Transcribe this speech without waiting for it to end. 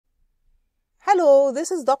Hello,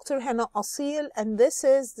 this is Dr. Hanaa Assil, and this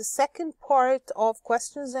is the second part of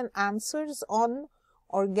questions and answers on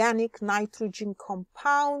organic nitrogen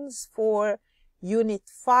compounds for Unit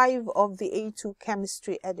 5 of the A2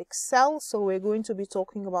 Chemistry Edexcel. So we're going to be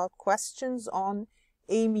talking about questions on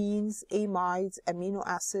amines, amides, amino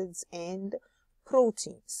acids, and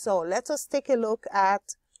proteins. So let us take a look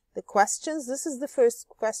at the questions. This is the first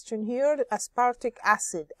question here. Aspartic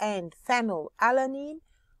acid and phenylalanine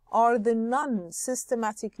are the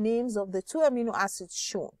non-systematic names of the two amino acids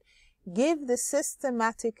shown. Give the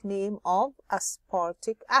systematic name of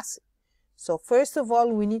aspartic acid. So first of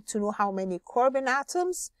all, we need to know how many carbon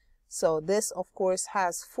atoms. So this, of course,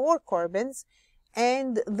 has 4 carbons.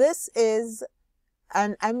 And this is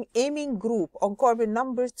an amine group on carbon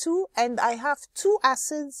number 2. And I have 2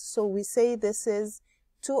 acids. So we say this is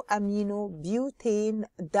 2-amino-butane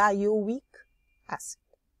dioic acid.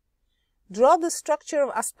 Draw the structure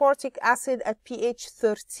of aspartic acid at pH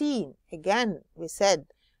 13. Again, we said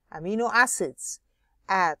amino acids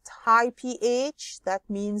at high pH, that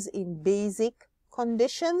means in basic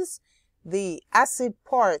conditions. The acid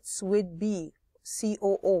parts would be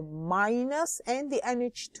COO minus and the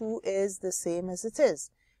NH2 is the same as it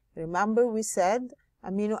is. Remember, we said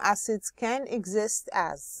amino acids can exist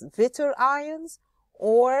as Viter ions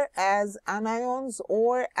or as anions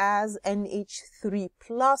or as NH3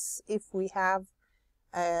 plus if we have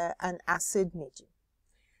an acid medium.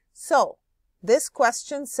 So this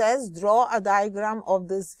question says draw a diagram of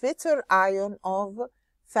this Viter ion of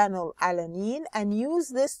phenylalanine and use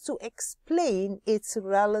this to explain its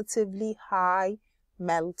relatively high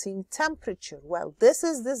melting temperature. Well, this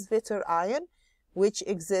is this Viter ion which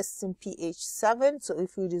exists in pH 7. So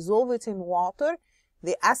if we dissolve it in water,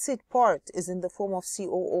 the acid part is in the form of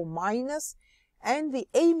COO minus and the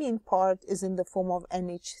amine part is in the form of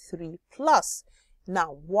NH3 plus.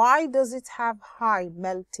 Now, why does it have high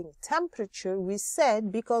melting temperature? We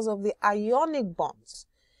said because of the ionic bonds.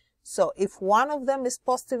 So if one of them is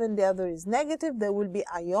positive and the other is negative, there will be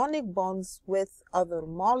ionic bonds with other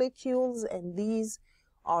molecules, and these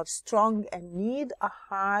are strong and need a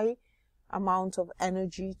high amount of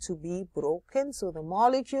energy to be broken. So the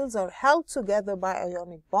molecules are held together by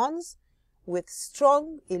ionic bonds with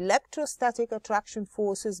strong electrostatic attraction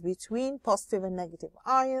forces between positive and negative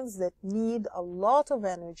ions that need a lot of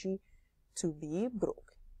energy to be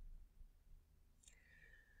broken.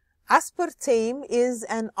 Aspartame is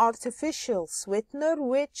an artificial sweetener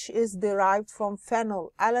which is derived from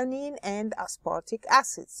phenylalanine and aspartic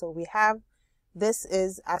acid. So we have, this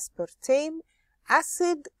is aspartame.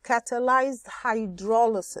 Acid catalyzed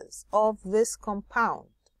hydrolysis of this compound,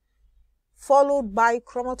 followed by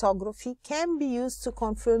chromatography, can be used to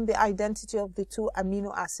confirm the identity of the 2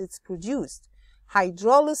 amino acids produced.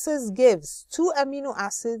 Hydrolysis gives 2 amino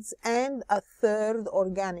acids and a 3rd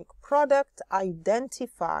organic product.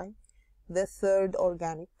 Identify the 3rd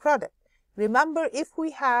organic product. Remember, if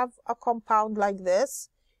we have a compound like this,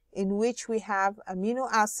 in which we have amino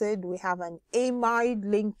acid, we have an amide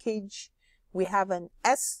linkage, we have an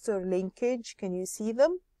ester linkage. Can you see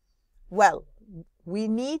them? Well, we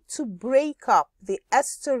need to break up the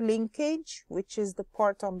ester linkage, which is the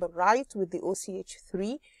part on the right with the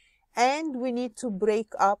OCH3, and we need to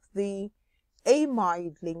break up the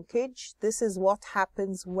amide linkage. This is what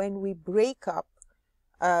happens when we break up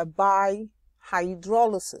by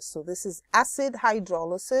hydrolysis. So this is acid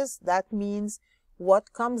hydrolysis. That means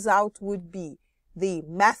what comes out would be the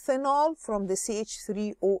methanol from the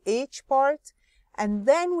CH3OH part, and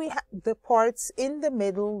then we have the parts in the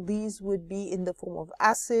middle. These would be in the form of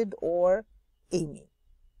acid or amine.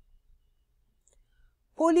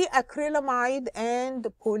 Polyacrylamide and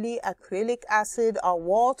polyacrylic acid are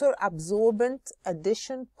water absorbent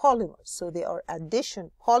addition polymers. So they are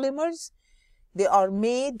addition polymers. They are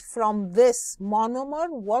made from this monomer.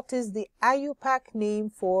 What is the IUPAC name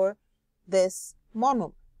for this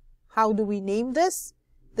monomer? How do we name this?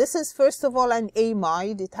 This is first of all an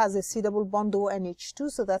amide. It has a C double bond O NH2,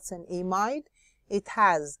 so that's an amide. It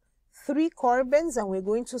has 3 carbons, and we're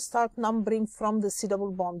going to start numbering from the C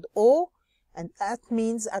double bond O, and that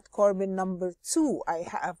means at carbon number 2 I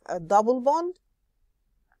have a double bond.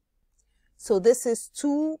 So this is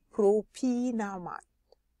 2-propenamide.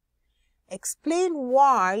 Explain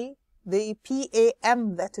why the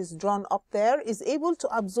PAM that is drawn up there is able to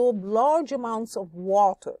absorb large amounts of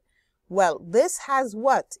water. Well, this has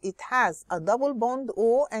what? It has a double bond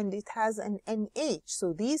O and it has an NH.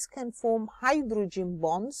 So these can form hydrogen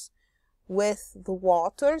bonds with the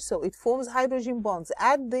water. So it forms hydrogen bonds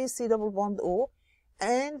at the C double bond O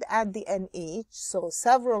and at the NH. So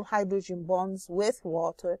several hydrogen bonds with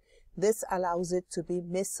water. This allows it to be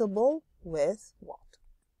miscible with water.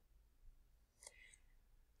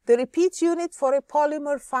 The repeat unit for a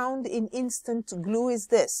polymer found in instant glue is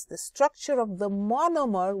this. The structure of the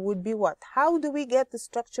monomer would be what? How do we get the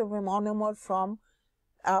structure of a monomer from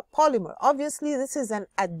a polymer? Obviously, this is an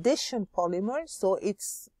addition polymer, so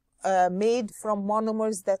it's made from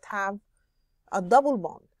monomers that have a double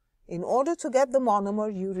bond. In order to get the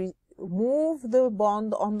monomer, you remove the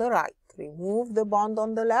bond on the right, remove the bond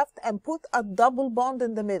on the left, and put a double bond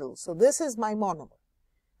in the middle. So this is my monomer.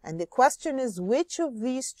 And the question is, which of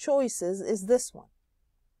these choices is this one?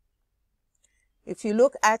 If you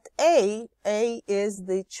look at A is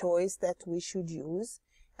the choice that we should use,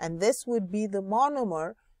 and this would be the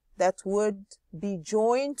monomer that would be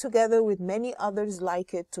joined together with many others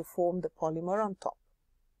like it to form the polymer on top.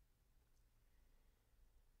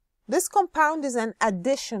 This compound is an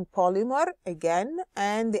addition polymer again,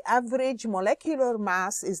 and the average molecular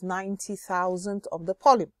mass is 90,000 of the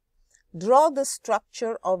polymer. Draw the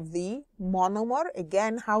structure of the monomer.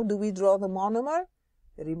 Again, how do we draw the monomer?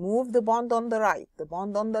 Remove the bond on the right, the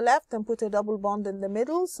bond on the left, and put a double bond in the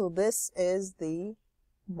middle. So this is the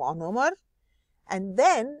monomer. And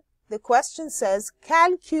then the question says,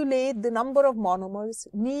 calculate the number of monomers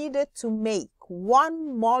needed to make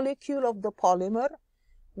one molecule of the polymer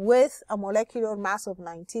with a molecular mass of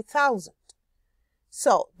 90,000.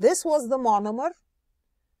 So this was the monomer.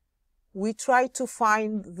 We try to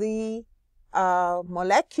find the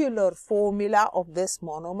molecular formula of this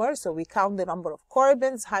monomer. So we count the number of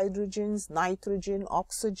carbons, hydrogens, nitrogen,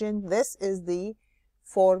 oxygen. This is the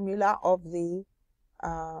formula of the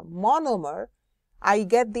monomer. I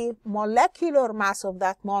get the molecular mass of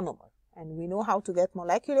that monomer. And we know how to get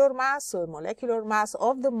molecular mass. So molecular mass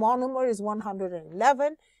of the monomer is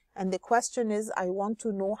 111. And the question is, I want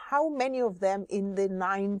to know how many of them in the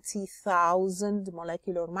 90,000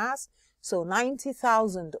 molecular mass. So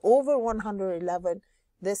 90,000 over 111,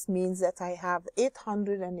 this means that I have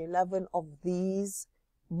 811 of these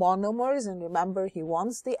monomers. And remember, he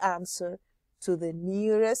wants the answer to the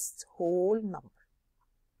nearest whole number.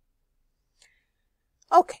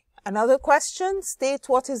 Okay, another question. State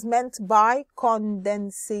what is meant by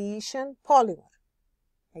condensation polymer.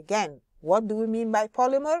 Again, what do we mean by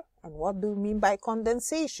polymer and what do we mean by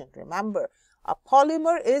condensation? Remember, a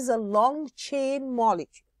polymer is a long chain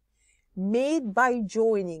molecule made by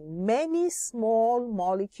joining many small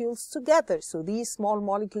molecules together. So these small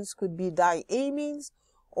molecules could be diamines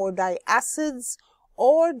or diacids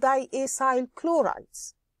or diacyl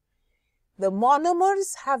chlorides. The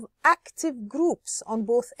monomers have active groups on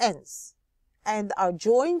both ends and are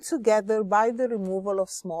joined together by the removal of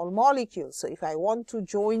small molecules. So if I want to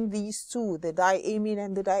join these two, the diamine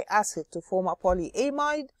and the diacid, to form a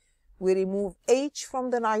polyamide, we remove H from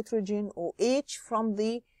the nitrogen or H from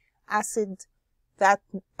the acid. That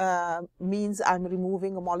means I'm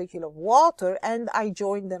removing a molecule of water, and I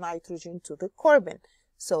join the nitrogen to the carbon.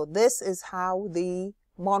 So this is how the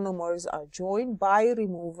monomers are joined, by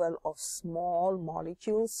removal of small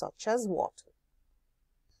molecules such as water.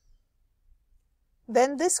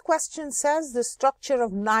 Then this question says the structure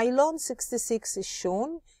of nylon 66 is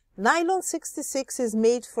shown. Nylon 66 is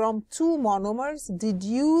made from two monomers.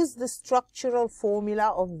 Deduce the structural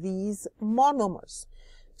formula of these monomers.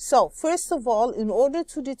 So first of all, in order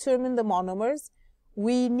to determine the monomers,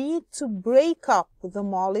 we need to break up the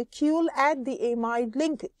molecule at the amide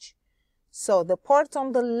linkage. So the part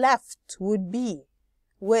on the left would be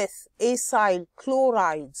with acyl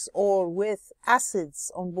chlorides or with acids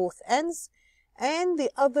on both ends, and the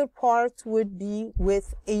other part would be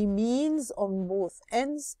with amines on both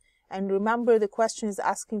ends. And remember, the question is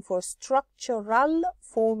asking for structural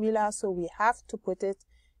formula, so we have to put it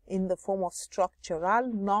in the form of structural,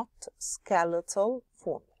 not skeletal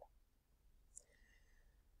formula.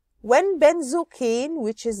 When benzocaine,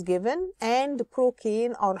 which is given, and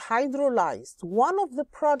procaine are hydrolyzed, one of the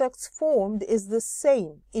products formed is the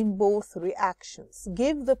same in both reactions.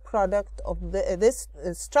 Give the product of this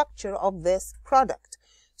structure of this product.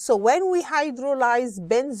 So when we hydrolyze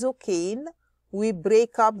benzocaine, we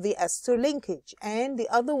break up the ester linkage, and the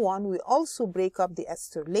other one we also break up the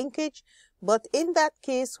ester linkage. But in that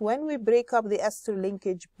case, when we break up the ester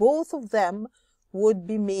linkage, both of them would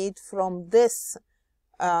be made from this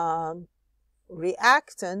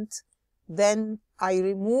reactant. Then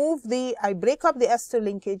I break up the ester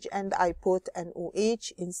linkage and I put an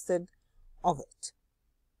OH instead of it.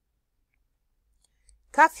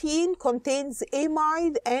 Caffeine contains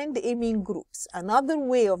amide and amine groups. Another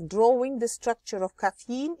way of drawing the structure of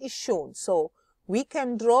caffeine is shown. So we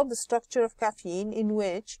can draw the structure of caffeine in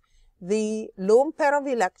which the lone pair of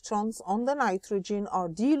electrons on the nitrogen are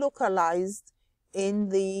delocalized in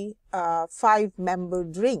the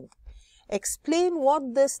 5-membered ring. Explain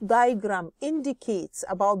what this diagram indicates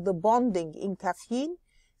about the bonding in caffeine,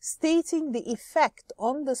 stating the effect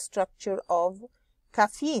on the structure of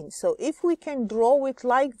caffeine. So if we can draw it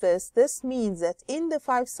like this, this means that in the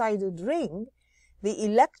 5-sided ring, the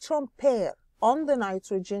electron pair on the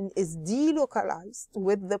nitrogen is delocalized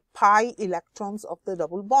with the pi electrons of the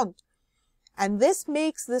double bond. And this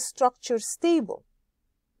makes the structure stable.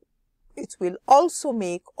 It will also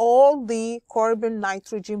make all the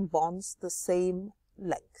carbon-nitrogen bonds the same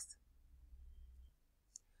length.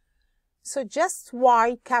 So just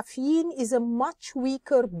why caffeine is a much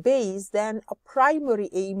weaker base than a primary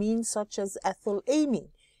amine such as ethylamine,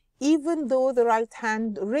 even though the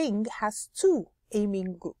right-hand ring has 2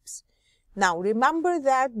 amine groups. Now remember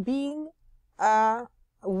that being a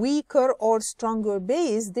weaker or stronger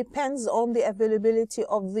base depends on the availability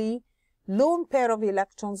of the lone pair of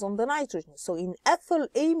electrons on the nitrogen. So in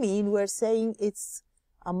ethylamine, we're saying it's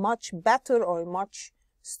a much better or a much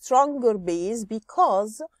stronger base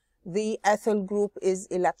because the ethyl group is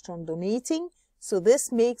electron donating. So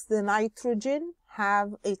this makes the nitrogen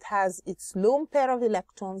has its lone pair of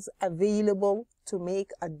electrons available to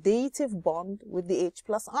make a dative bond with the H+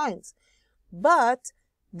 ions. But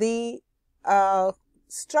the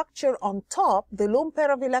structure on top, the lone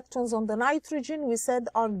pair of electrons on the nitrogen, we said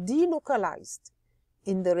are delocalized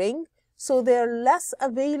in the ring, so they are less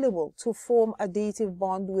available to form a dative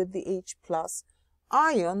bond with the H+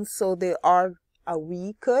 ion, so they are a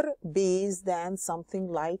weaker base than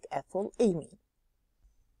something like ethylamine.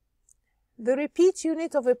 The repeat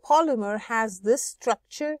unit of a polymer has this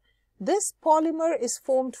structure. This polymer is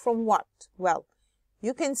formed from what? Well,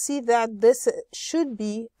 you can see that this should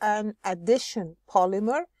be an addition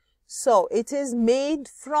polymer. So it is made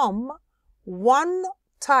from one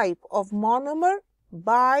type of monomer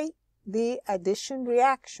by the addition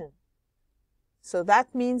reaction. So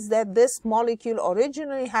that means that this molecule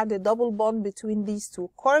originally had a double bond between these 2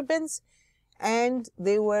 carbons, and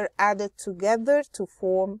they were added together to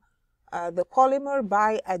form the polymer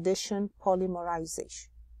by addition polymerization.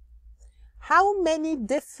 How many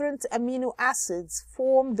different amino acids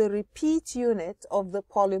form the repeat unit of the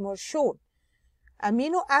polymer shown?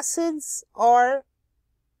 Amino acids are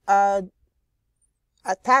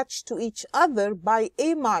attached to each other by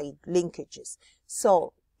amide linkages.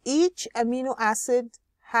 So each amino acid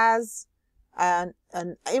has an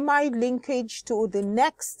amide linkage to the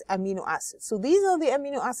next amino acid. So these are the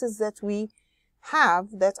amino acids that we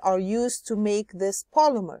have that are used to make this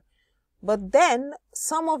polymer. But then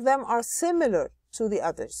some of them are similar to the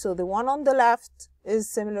others. So the one on the left is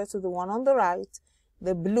similar to the one on the right.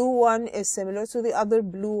 The blue one is similar to the other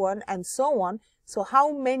blue one, and so on. So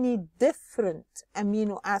how many different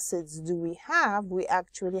amino acids do we have? We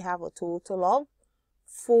actually have a total of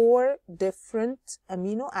 4 different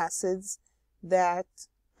amino acids that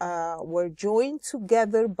were joined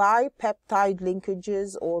together by peptide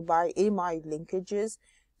linkages or by amide linkages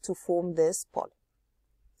to form this polymer.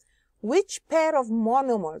 Which pair of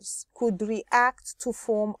monomers could react to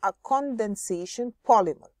form a condensation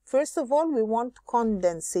polymer? First of all, we want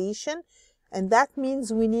condensation, and that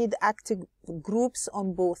means we need active groups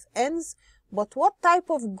on both ends. But what type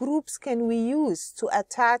of groups can we use to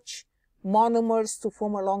attach monomers to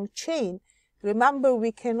form a long chain? Remember,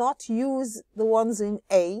 we cannot use the ones in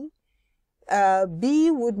A. B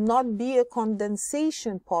would not be a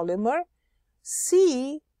condensation polymer.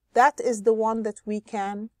 C, that is the one that we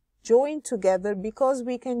can join together because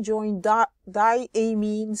we can join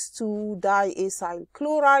diamines to diacyl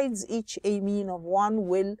chlorides. Each amine of one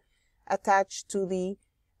will attach to the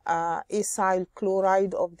acyl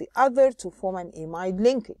chloride of the other to form an amide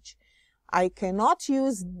linkage. I cannot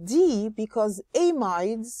use D because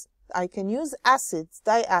amides, I can use acids,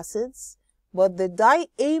 diacids, but the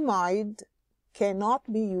diamide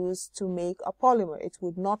cannot be used to make a polymer. It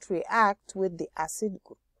would not react with the acid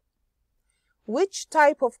group. Which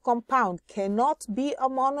type of compound cannot be a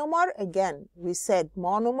monomer? Again, we said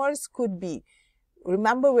monomers could be,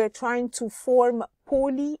 remember we're trying to form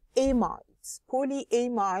polyamides.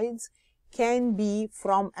 Polyamides can be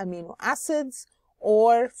from amino acids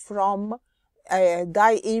or from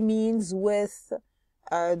diamines with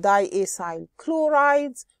diacyl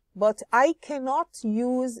chlorides, but I cannot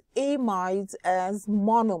use amides as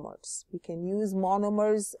monomers. We can use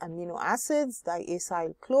monomers, amino acids,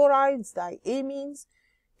 diacyl chlorides, diamines.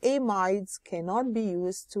 Amides cannot be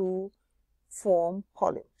used to form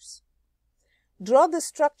polymers. Draw the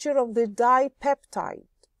structure of the dipeptide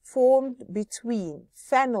formed between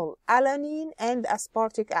phenylalanine and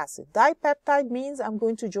aspartic acid. Dipeptide means I'm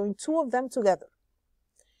going to join 2 of them together.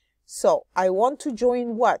 So I want to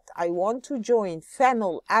join what? I want to join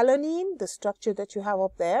phenylalanine, the structure that you have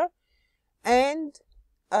up there, and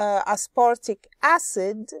aspartic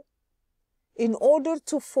acid in order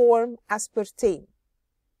to form aspartame.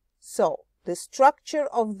 So the structure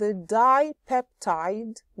of the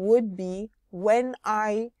dipeptide would be, when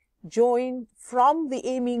I join from the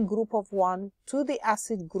amine group of one to the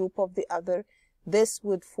acid group of the other, this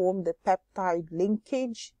would form the peptide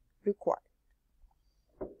linkage required.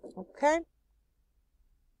 Okay.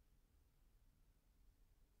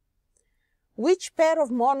 Which pair of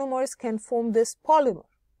monomers can form this polymer?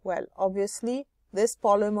 Well, obviously, this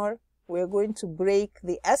polymer, we're going to break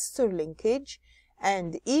the ester linkage,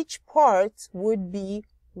 and each part would be,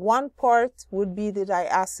 one part would be the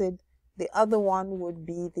diacid, the other one would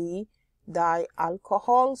be the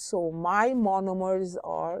dialcohol. So my monomers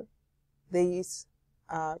are these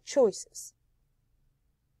choices.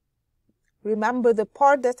 Remember, the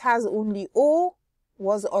part that has only O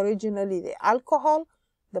was originally the alcohol.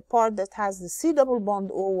 The part that has the C double bond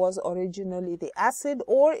O was originally the acid,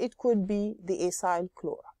 or it could be the acyl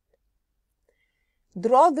chloride.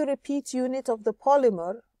 Draw the repeat unit of the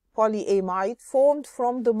polymer, polyamide, formed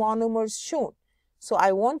from the monomers shown. So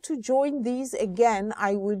I want to join these again.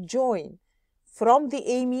 I will join from the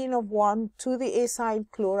amine of one to the acyl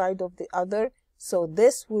chloride of the other. So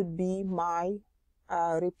this would be my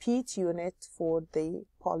repeat unit for the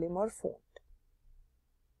polymer formed.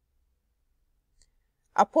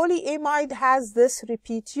 A polyamide has this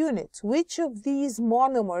repeat unit. Which of these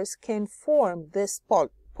monomers can form this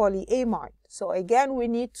polyamide? So again, we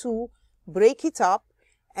need to break it up,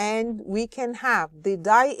 and we can have the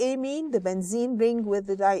diamine, the benzene ring with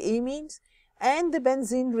the diamines, and the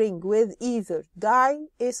benzene ring with either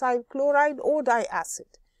diacyl chloride or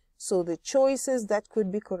diacid. So the choices that could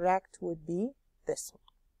be correct would be this one.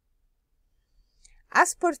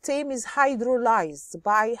 Aspartame is hydrolyzed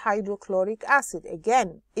by hydrochloric acid.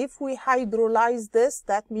 Again, if we hydrolyze this,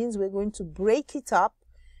 that means we're going to break it up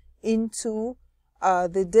into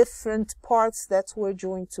the different parts that were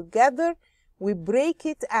joined together. We break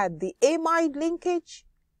it at the amide linkage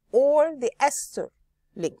or the ester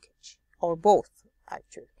linkage, or both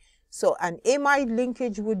actually. So an amide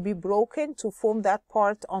linkage would be broken to form that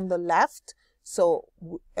part on the left. So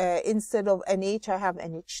instead of NH, I have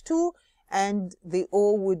NH2, and the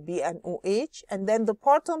O would be an OH. And then the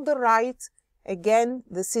part on the right, again,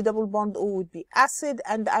 the C double bond O would be acid,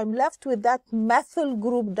 and I'm left with that methyl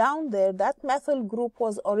group down there. That methyl group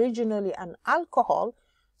was originally an alcohol,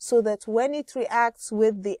 so that when it reacts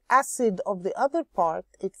with the acid of the other part,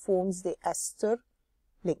 it forms the ester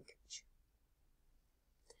linkage.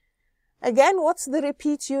 Again, what's the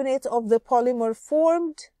repeat unit of the polymer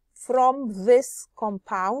formed from this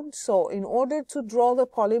compound? So in order to draw the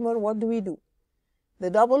polymer, what do?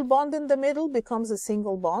 The double bond in the middle becomes a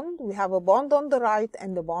single bond. We have a bond on the right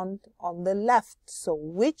and a bond on the left. So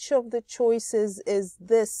which of the choices is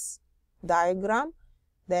this diagram?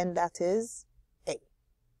 Then that is A.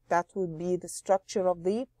 That would be the structure of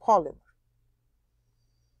the polymer.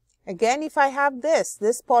 Again, if I have this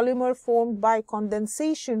polymer formed by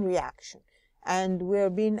condensation reaction, and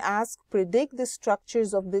we're being asked, predict the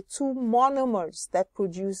structures of the two monomers that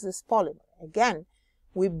produce this polymer. Again,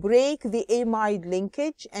 we break the amide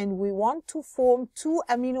linkage and we want to form two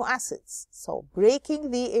amino acids. So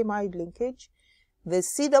breaking the amide linkage, the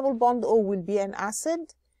C double bond O will be an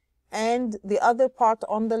acid, and the other part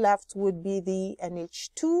on the left would be the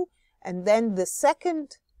NH2, and then the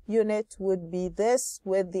second unit would be this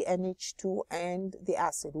with the NH2 and the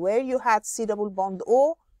acid. Where you had C double bond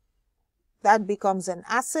O, that becomes an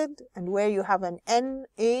acid, and where you have an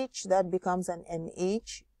NH, that becomes an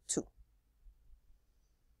NH2.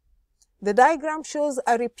 The diagram shows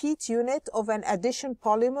a repeat unit of an addition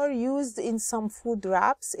polymer used in some food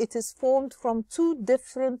wraps. It is formed from two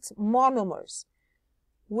different monomers.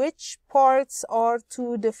 Which parts are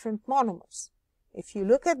two different monomers? If you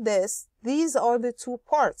look at this, these are the two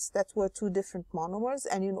parts that were two different monomers,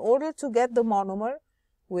 and in order to get the monomer,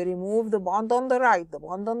 we remove the bond on the right, the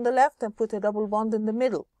bond on the left, and put a double bond in the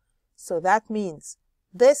middle. So that means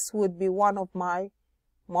this would be one of my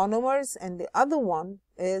monomers, and the other one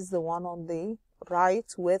is the one on the right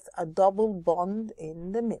with a double bond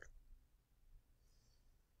in the middle.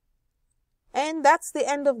 And that's the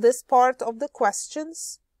end of this part of the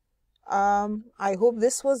questions. I hope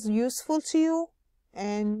this was useful to you,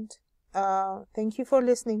 and thank you for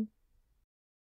listening.